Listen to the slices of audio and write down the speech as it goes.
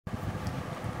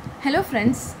Hello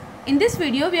friends, in this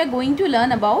video we are going to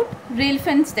learn about rail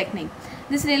fence technique.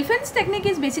 This rail fence technique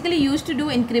is basically used to do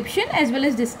encryption as well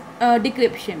as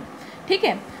decryption. ठीक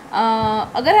है,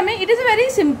 अगर हमें it is a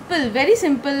very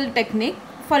simple technique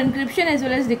for encryption as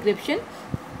well as decryption.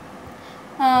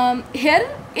 Here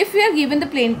if we are given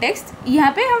the plain text,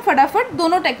 यहाँ पे हम फटाफट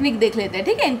दोनों technique देख लेते हैं.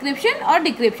 ठीक है, encryption और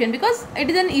decryption because it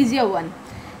is an easier one.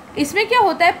 इसमें क्या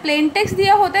होता है, प्लेन टेक्स्ट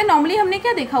दिया होता है. नॉर्मली हमने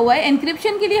क्या देखा हुआ है,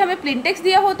 एनक्रिप्शन के लिए हमें प्लेन टेक्स्ट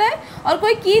दिया होता है और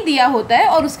कोई की दिया होता है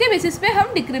और उसके बेसिस पे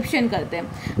हम डिक्रिप्शन करते हैं.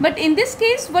 But in this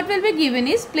case what will be given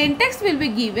is plain text will be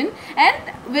given and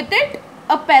with it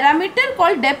a parameter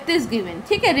called depth is given.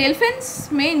 ठीक है, रेल फेंस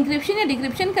में इंक्रिप्शन या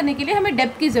डिक्रिप्शन करने के लिए हमें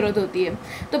डेप्थ की ज़रूरत होती है.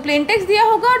 तो प्लेन टेक्स्ट दिया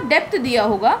होगा और डेप्थ दिया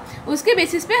होगा, उसके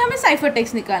बेसिस पे हमें साइफर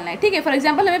टेक्स्ट निकालना है. ठीक है, फॉर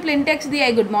एग्जाम्पल हमें प्लेन टेक्स्ट दिया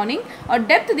है गुड मॉर्निंग और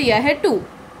डेप्थ दिया है 2.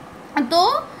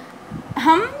 तो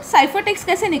हम साइफर टेक्स्ट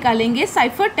कैसे निकालेंगे?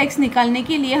 साइफर टेक्स्ट निकालने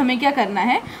के लिए हमें क्या करना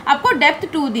है, आपको डेप्थ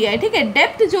 2 दिया है. ठीक है,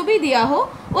 डेप्थ जो भी दिया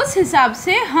हो उस हिसाब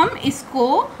से हम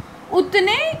इसको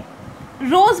उतने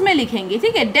रोज़ में लिखेंगे.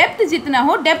 ठीक है, डेप्थ जितना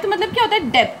हो, डेप्थ मतलब क्या होता है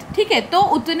डेप्थ. ठीक है, तो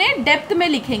उतने डेप्थ में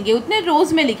लिखेंगे, उतने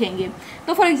रोज़ में लिखेंगे.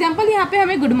 तो फॉर एग्जांपल यहाँ पे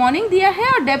हमें गुड मॉर्निंग दिया है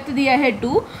और डेप्थ दिया है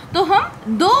 2, तो हम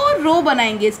 2 रो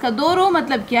बनाएंगे. इसका 2 रो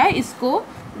मतलब क्या है, इसको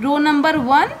रो नंबर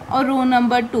 1 और रो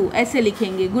नंबर 2 ऐसे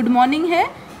लिखेंगे. गुड मॉर्निंग है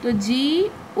तो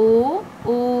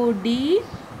GOOD,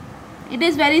 it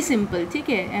is very simple. ठीक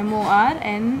है,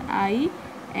 MORNING.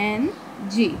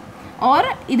 और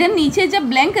इधर नीचे जब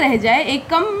ब्लैंक रह जाए, एक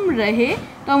कम रहे,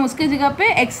 तो हम उसके जगह पे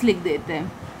X लिख देते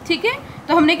हैं. ठीक है,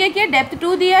 तो हमने क्या किया, डेप्थ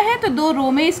 2 दिया है तो 2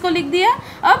 रो में इसको लिख दिया.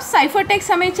 अब साइफर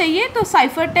टेक्स्ट हमें चाहिए, तो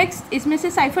साइफर टेक्स्ट, इसमें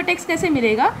से साइफर टेक्स्ट कैसे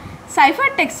मिलेगा? साइफर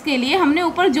टेक्स्ट के लिए हमने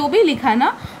ऊपर जो भी लिखा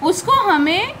ना, उसको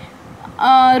हमें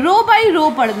रो बाय रो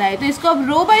पढ़ना है. तो इसको अब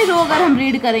रो बाय रो अगर हम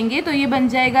रीड करेंगे तो ये बन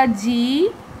जाएगा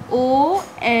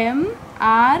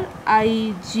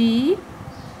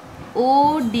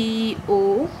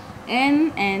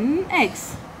GOMRIGODONNX.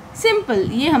 सिंपल,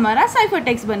 ये हमारा साइफर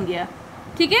टेक्स्ट बन गया.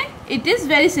 ठीक है, इट इज़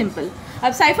वेरी सिंपल.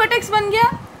 अब साइफर टेक्स्ट बन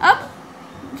गया. अब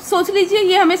सोच लीजिए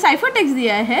ये हमें साइफर टेक्स्ट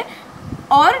दिया है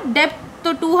और डेप्थ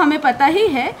तो 2 हमें पता ही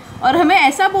है और हमें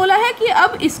ऐसा बोला है कि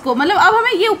अब इसको, मतलब अब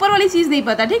हमें ये ऊपर वाली चीज़ नहीं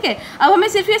पता. ठीक है, अब हमें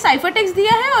सिर्फ ये साइफर टेक्स्ट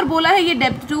दिया है और बोला है ये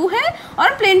डेप्थ 2 है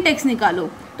और प्लेन टेक्स्ट निकालो.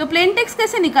 तो प्लेन टेक्स्ट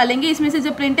कैसे निकालेंगे? इसमें से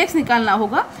जब प्लेन टेक्स्ट निकालना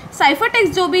होगा, साइफर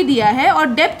टेक्स्ट जो भी दिया है और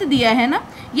डेप्थ दिया है ना,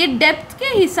 ये डेप्थ के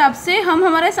हिसाब से हम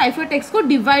हमारे साइफर टेक्स्ट को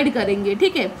डिवाइड करेंगे.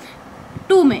 ठीक है,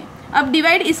 2 में. अब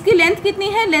डिवाइड, इसकी लेंथ कितनी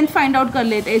है, लेंथ फाइंड आउट कर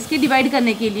लेते हैं. इसकी डिवाइड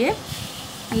करने के लिए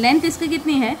लेंथ इसकी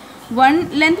कितनी है,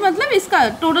 1 लेंथ मतलब इसका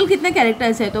टोटल कितने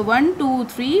कैरेक्टर्स है, तो 1 2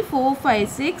 3 4 5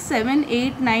 6 7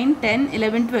 8 9 10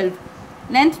 11 12,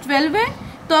 लेंथ 12 है.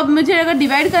 तो अब मुझे अगर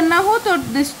डिवाइड करना हो तो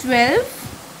this 12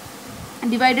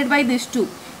 divided by this 2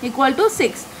 equal to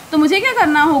 6. तो मुझे क्या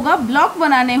करना होगा, ब्लॉक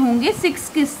बनाने होंगे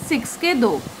 6 के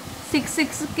 2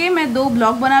 6 के मैं 2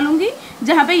 ब्लॉक बना लूँगी,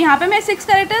 जहाँ पे यहाँ पे मैं 6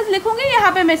 कैरेक्टर्स लिखूँगी,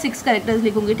 यहाँ पे मैं 6 कैरेक्टर्स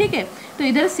लिखूँगी. ठीक है, तो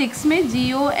इधर 6 में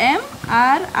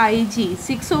GOMRIG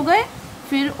 6 हो गए,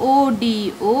 फिर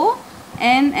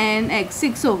ODONNX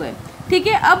 6 हो गए. ठीक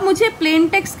है, अब मुझे प्लेन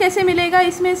टेक्स्ट कैसे मिलेगा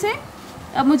इसमें से?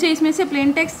 अब मुझे इसमें से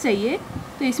प्लेन टेक्स्ट चाहिए,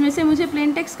 तो इसमें से मुझे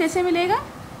प्लेन टेक्स्ट कैसे मिलेगा?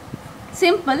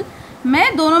 सिंपल,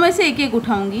 मैं दोनों में से एक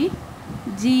उठाऊंगी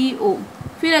GO,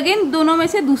 फिर अगेन दोनों में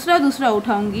से दूसरा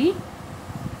उठाऊंगी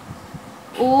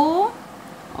O,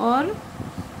 और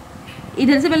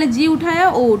इधर से पहले G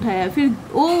उठाया, O उठाया, फिर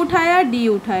O उठाया, D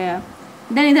उठाया,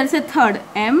 देन इधर से थर्ड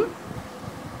M,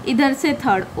 इधर से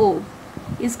थर्ड O,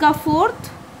 इसका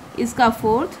फोर्थ, इसका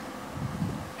फोर्थ,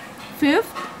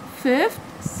 फिफ्थ,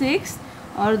 सिक्स्थ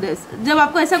और दिस. जब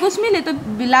आपको ऐसा कुछ मिले तो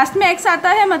लास्ट में X आता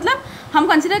है, मतलब हम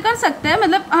कंसिडर कर सकते हैं,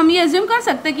 मतलब हम ये एज्यूम कर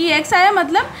सकते हैं कि ये X आया,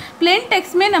 मतलब प्लेन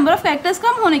टेक्स्ट में नंबर ऑफ कैरेक्टर्स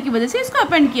कम होने की वजह से इसको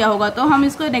अपेंड किया होगा. तो हम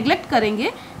इसको नेग्लेक्ट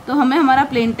करेंगे तो हमें हमारा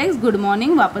प्लेन टेक्स्ट गुड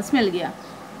मॉर्निंग वापस मिल गया.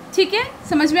 ठीक है,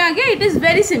 समझ में आ गया? It is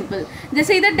very simple.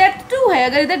 जैसे इधर डेप्थ 2 है,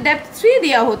 अगर इधर डेप्थ 3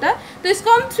 दिया होता तो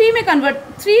इसको हम 3 में कन्वर्ट,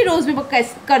 3 रोज में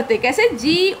करते. कैसे?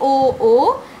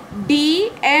 GOODMOR,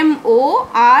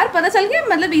 पता चल गया,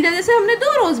 मतलब इधर जैसे हमने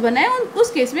 2 रोज बनाए,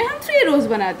 उस केस में हम 3 रोज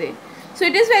बनाते. So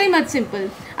it is very much simple.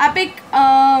 आप एक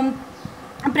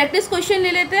प्रैक्टिस क्वेश्चन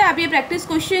ले लेते हैं. आप ये प्रैक्टिस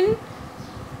क्वेश्चन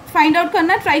फाइंड आउट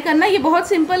करना, ट्राई करना, ये बहुत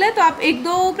सिंपल है. तो आप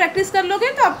 1-2 प्रैक्टिस कर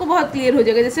लोगे तो आपको बहुत क्लियर हो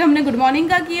जाएगा. जैसे हमने गुड मॉर्निंग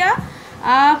का किया,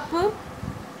 आप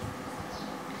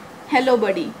हेलो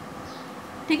बडी.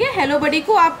 ठीक है, हेलो बडी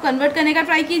को आप कन्वर्ट करने का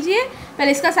ट्राई कीजिए.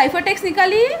 पहले इसका साइफर टेक्स्ट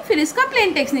निकालिए, फिर इसका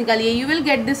प्लेन टेक्स्ट निकालिए. You will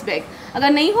get this back. अगर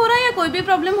नहीं हो रहा है या कोई भी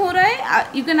प्रॉब्लम हो रहा है,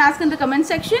 you can ask in the comment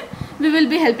section, we will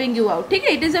be helping you out. ठीक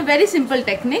है, it is a very simple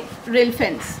technique, rail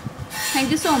fence.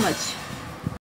 Thank you so much.